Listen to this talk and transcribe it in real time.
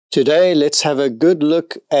Today, let's have a good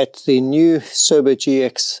look at the new Cerbo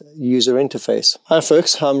GX user interface. Hi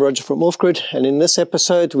folks, I'm Roger from Offgrid, and in this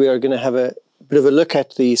episode we are going to have a bit of a look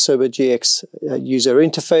at the Cerbo GX user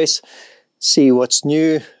interface, see what's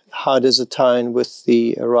new, how does it tie in with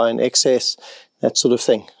the Orion XS, that sort of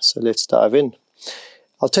thing. So let's dive in.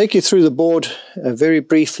 I'll take you through the board very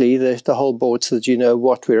briefly, the whole board, so that you know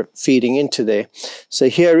what we're feeding into there. So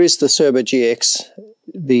here is the Cerbo GX,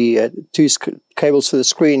 the two cables for the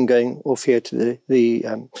screen going off here to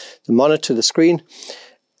the monitor, the screen.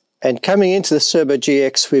 And coming into the Cerbo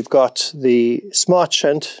GX, we've got the smart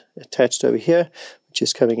shunt attached over here, which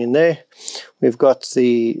is coming in there. We've got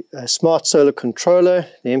the smart solar controller,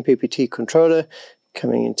 the MPPT controller,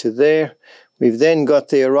 coming into there. We've then got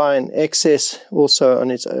the Orion XS also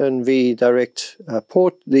on its own V-Direct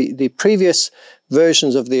port. The previous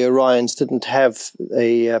versions of the Orions didn't have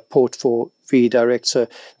a port for V-Direct, so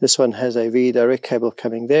this one has a V-Direct cable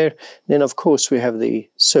coming there. Then of course we have the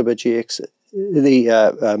Cerbo GX, the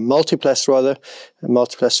Multiplus rather,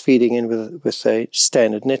 Multiplus feeding in with a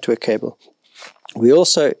standard network cable. We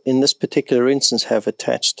also, in this particular instance, have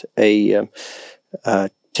attached a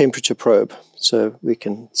temperature probe, so we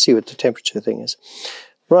can see what the temperature thing is.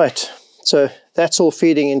 Right, so that's all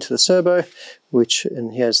feeding into the Cerbo,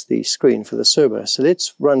 and here's the screen for the Cerbo. So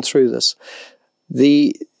let's run through this.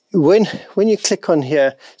 When you click on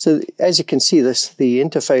here, so as you can see, the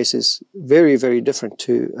interface is very, very different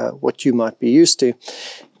to what you might be used to,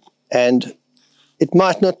 and it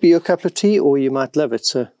might not be your cup of tea, or you might love it.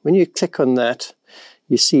 So when you click on that,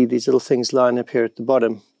 you see these little things line up here at the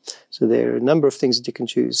bottom. So there are a number of things that you can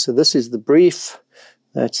choose. So this is the brief,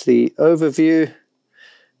 that's the overview,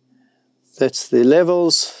 that's the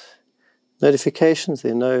levels, notifications,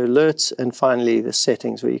 there are no alerts, and finally the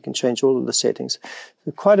settings, where you can change all of the settings.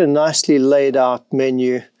 So quite a nicely laid out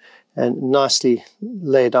menu and nicely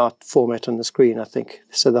laid out format on the screen, I think.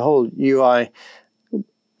 So the whole UI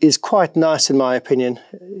is quite nice in my opinion.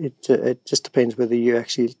 It just depends whether you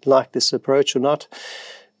actually like this approach or not.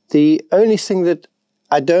 The only thing that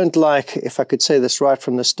I don't like, if I could say this right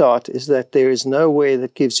from the start, is that there is no way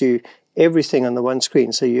that gives you everything on the one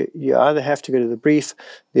screen. So you either have to go to the brief,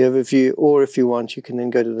 the overview, or if you want, you can then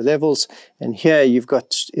go to the levels. And here you've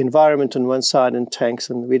got environment on one side and tanks,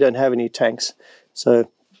 and we don't have any tanks.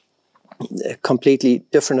 So a completely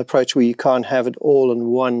different approach where you can't have it all on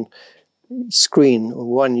one screen or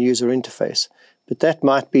one user interface. But that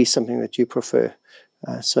might be something that you prefer.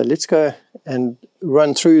 So let's go and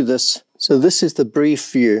run through this. So this is the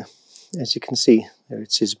brief view, as you can see, there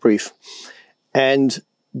it says brief. And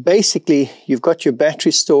basically, you've got your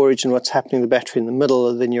battery storage and what's happening to the battery in the middle,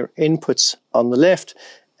 and then your inputs on the left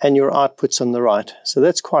and your outputs on the right. So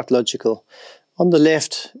that's quite logical. On the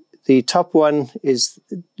left, the top one is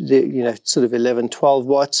the sort of 11, 12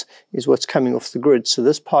 watts is what's coming off the grid. So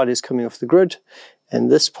this part is coming off the grid,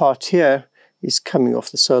 and this part here is coming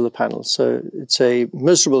off the solar panel. So it's a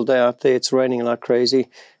miserable day out there. It's raining like crazy,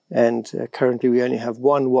 and currently we only have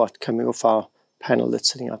 1 watt coming off our panel that's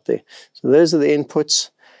sitting out there. So those are the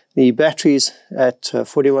inputs. The battery's at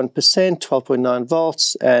 41%, 12.9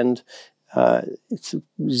 volts, and it's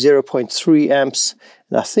 0.3 amps.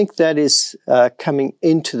 And I think that is coming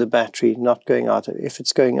into the battery, not going out. If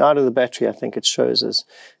it's going out of the battery, I think it shows as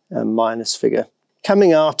a minus figure.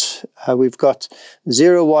 Coming out, we've got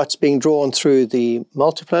 0 watts being drawn through the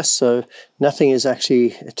Multiplus, so nothing is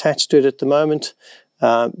actually attached to it at the moment.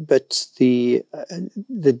 But the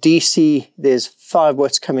DC, there's 5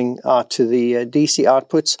 watts coming out to the DC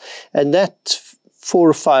outputs, and that 4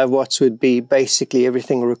 or 5 watts would be basically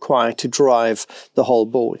everything required to drive the whole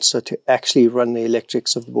board. So to actually run the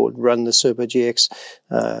electrics of the board, run the Cerbo GX,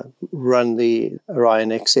 run the Orion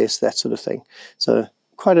XS, that sort of thing. So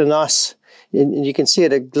quite a nice, and you can see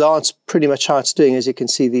at a glance pretty much how it's doing. As you can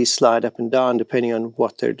see, these slide up and down depending on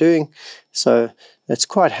what they're doing. So that's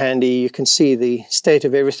quite handy. You can see the state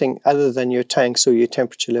of everything other than your tanks or your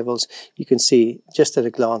temperature levels. You can see just at a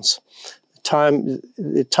glance.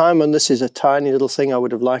 The time on this is a tiny little thing. I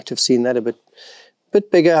would have liked to have seen that a bit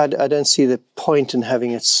bigger. I don't see the point in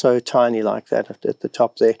having it so tiny like that at the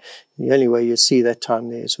top there. The only way you see that time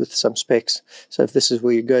there is with some specs. So if this is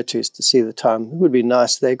where you go to, is to see the time. It would be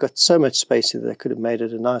nice. They've got so much space here, they could have made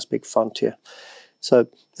it a nice big font here. So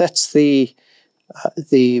that's the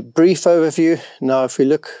brief overview. Now if we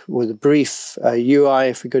look with the brief UI,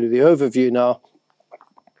 if we go to the overview now,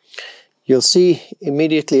 you'll see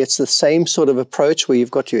immediately it's the same sort of approach where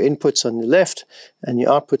you've got your inputs on the left and your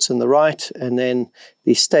outputs on the right, and then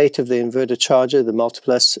the state of the inverter charger, the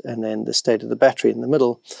Multiplus, and then the state of the battery in the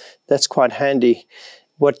middle. That's quite handy.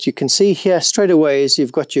 what you can see here straight away is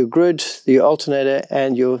you've got your grid, the alternator,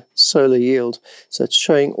 and your solar yield. So it's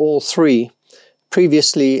showing all three.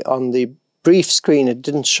 Previously on the brief screen it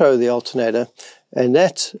didn't show the alternator, and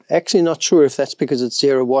that's actually not sure if that's because it's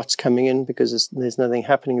 0 watts coming in, because there's nothing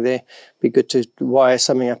happening there. Be good to wire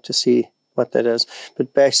something up to see what that is.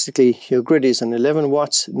 But basically your grid is on 11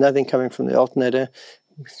 watts, nothing coming from the alternator,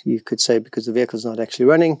 you could say, because the vehicle's not actually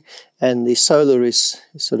running, and the solar is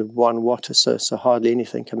sort of 1 watt or so, so hardly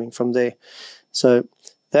anything coming from there. So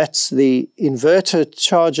that's the inverter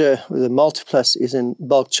charger. The Multiplus is in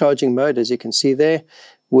bulk charging mode, as you can see there,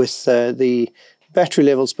 with the battery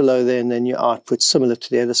levels below there, and then your output similar to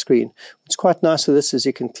the other screen. What's quite nice with this is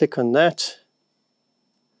you can click on that,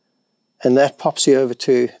 and that pops you over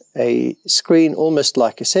to a screen almost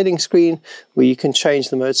like a setting screen where you can change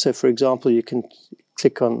the mode. So for example, you can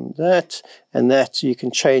click on that, and that you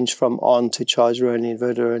can change from on to charger only,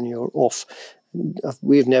 inverter only, or off.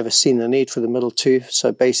 We've never seen the need for the middle two,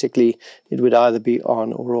 so basically it would either be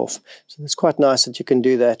on or off. So it's quite nice that you can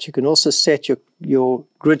do that. You can also set your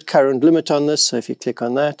grid current limit on this. So if you click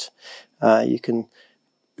on that, you can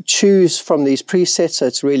choose from these presets, so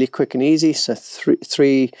it's really quick and easy. So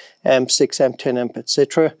 3 amp, 6 amp, 10 amp,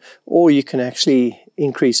 etc. Or you can actually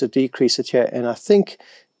increase or decrease it here. And I think,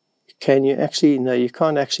 can you actually, no, you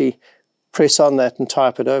can't actually press on that and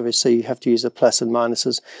type it over, so you have to use the plus and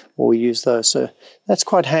minuses or use those. So that's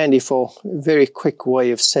quite handy for a very quick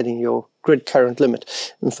way of setting your grid current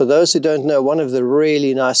limit. And for those who don't know, one of the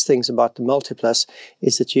really nice things about the Multiplus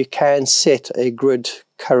is that you can set a grid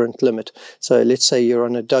current limit. So let's say you're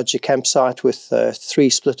on a dodgy campsite with 3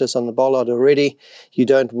 splitters on the bollard already. You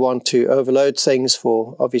don't want to overload things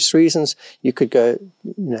for obvious reasons. You could go,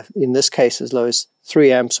 in this case, as low as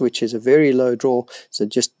 3 amps, which is a very low draw. So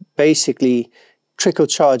just basically trickle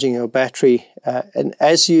charging your battery, and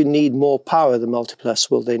as you need more power, the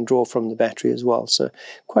Multiplus will then draw from the battery as well. So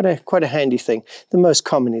quite a handy thing. The most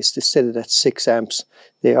common is to set it at 6 amps.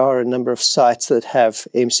 There are a number of sites that have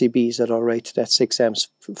MCBs that are rated at 6 amps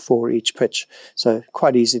for each pitch. So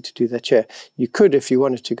quite easy to do that here. You could, if you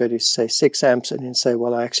wanted to, go to say 6 amps and then say,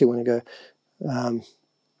 well, I actually want to go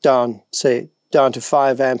down to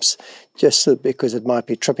 5 amps, just because it might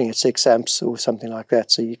be tripping at 6 amps or something like that.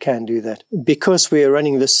 So you can do that. Because we are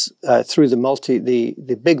running this through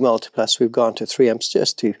the big Multiplus, we've gone to 3 amps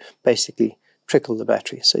just to basically trickle the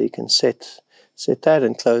battery. So you can set that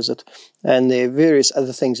and close it. And there are various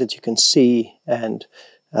other things that you can see, and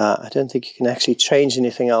I don't think you can actually change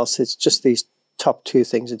anything else. It's just these top 2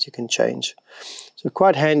 things that you can change. So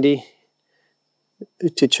quite handy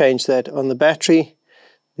to change that. On the battery,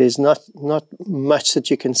 there's not much that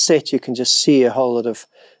you can set. You can just see a whole lot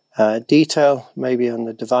of detail. Maybe on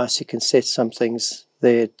the device you can set some things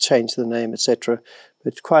there, change the name, etc.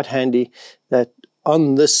 But it's quite handy that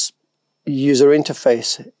on this user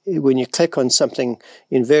interface, when you click on something,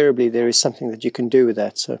 invariably there is something that you can do with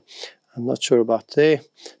that. So I'm not sure about there.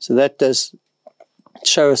 So that does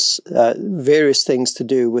show us various things to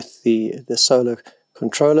do with the solar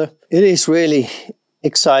controller. It is really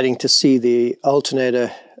exciting to see the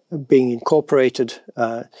alternator being incorporated,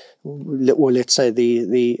 or let's say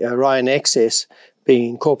the Orion XS being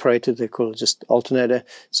incorporated. They call it just alternator,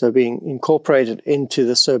 so being incorporated into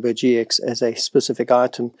the Cerbo GX as a specific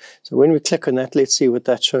item. So when we click on that, let's see what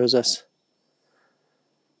that shows us.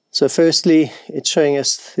 So firstly, it's showing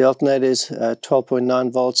us the alternator is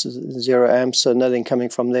 12.9 volts, 0 amps, so nothing coming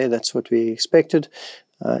from there. That's what we expected.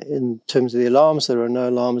 In terms of the alarms, there are no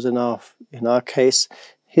alarms in our case.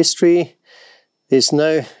 History, there's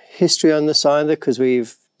no history on this either, because we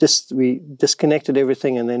disconnected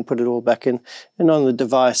everything and then put it all back in. And on the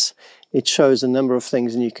device, it shows a number of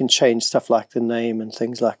things, and you can change stuff like the name and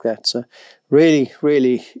things like that. So really,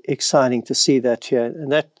 really exciting to see that here.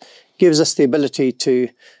 And that gives us the ability to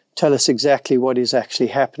tell us exactly what is actually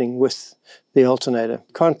happening with the alternator.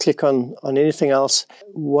 Can't click on anything else.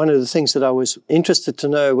 One of the things that I was interested to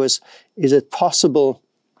know was, is it possible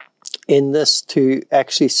in this to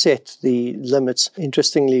actually set the limits?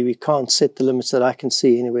 Interestingly, we can't set the limits that I can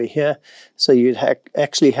see anywhere here. So you'd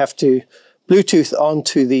actually have to Bluetooth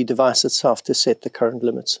onto the device itself to set the current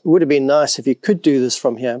limits. It would have been nice if you could do this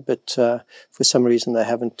from here, but for some reason they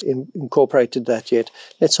haven't incorporated that yet.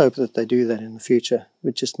 Let's hope that they do that in the future. It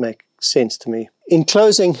would just make sense to me. In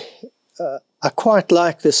closing, I quite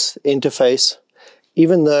like this interface,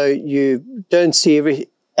 even though you don't see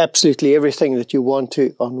absolutely everything that you want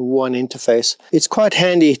to on one interface. It's quite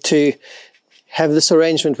handy to have this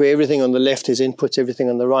arrangement where everything on the left is inputs, everything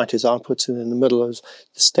on the right is outputs, and in the middle is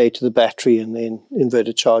the state of the battery and then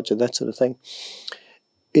inverter charger, that sort of thing.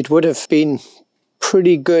 It would have been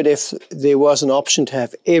pretty good if there was an option to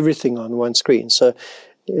have everything on one screen. So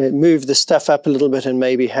move the stuff up a little bit and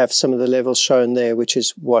maybe have some of the levels shown there, which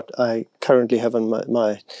is what I currently have on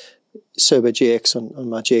my Cerbo GX on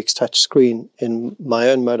my GX touch screen in my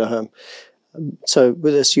own motorhome. So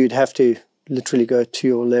with this, you'd have to literally go to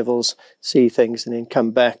your levels, see things, and then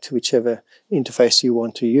come back to whichever interface you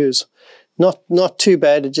want to use. Not too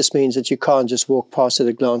bad. It just means that you can't just walk past at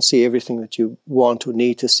a glance, see everything that you want or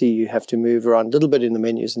need to see. You have to move around a little bit in the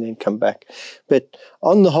menus and then come back. But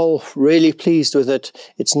on the whole, really pleased with it.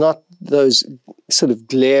 It's not those sort of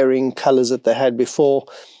glaring colors that they had before.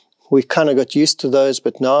 We kind of got used to those,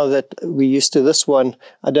 but now that we're used to this one,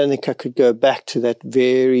 I don't think I could go back to that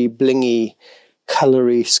very blingy,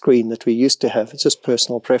 colory screen that we used to have. It's just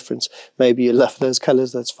personal preference. Maybe you love those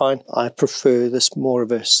colors, that's fine. I prefer this more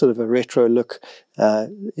of a sort of a retro look.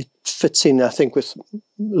 It fits in, I think, with a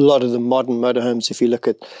lot of the modern motorhomes. If you look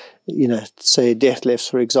at, say death lefts,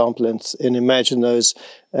 for example, and imagine those,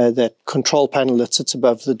 that control panel that sits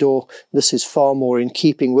above the door, this is far more in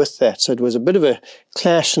keeping with that. So it was a bit of a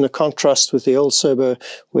clash and a contrast with the old Cerbo,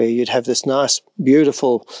 where you'd have this nice,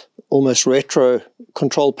 beautiful, almost retro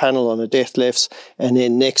control panel on the death lefts, and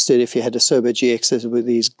then next to it, if you had a Cerbo GX, with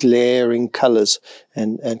these glaring colors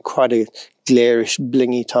and quite a glarish,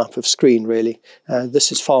 blingy type of screen, really.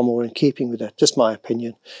 This is far more in keeping with that. Just my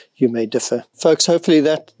opinion. You may differ. Folks, hopefully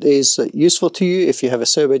that is useful to you. If you have a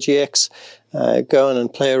Cerbo GX, go on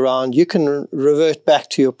and play around. You can revert back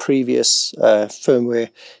to your previous firmware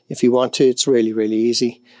if you want to. It's really, really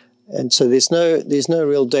easy. And so there's no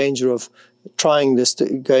real danger of trying this,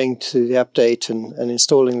 going to the update and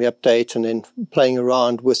installing the update and then playing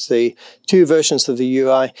around with the two versions of the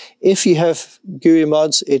UI. If you have GUI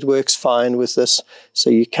mods, it works fine with this. So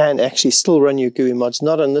you can actually still run your GUI mods,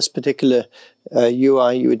 not on this particular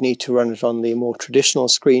UI. You would need to run it on the more traditional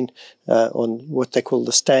screen, on what they call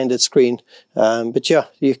the standard screen. But yeah,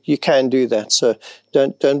 you can do that. So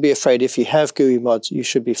don't be afraid. If you have GUI mods, you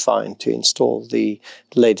should be fine to install the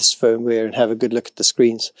latest firmware and have a good look at the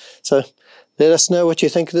screens. So let us know what you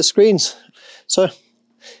think of the screens. So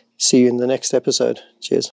see you in the next episode.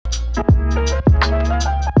 Cheers.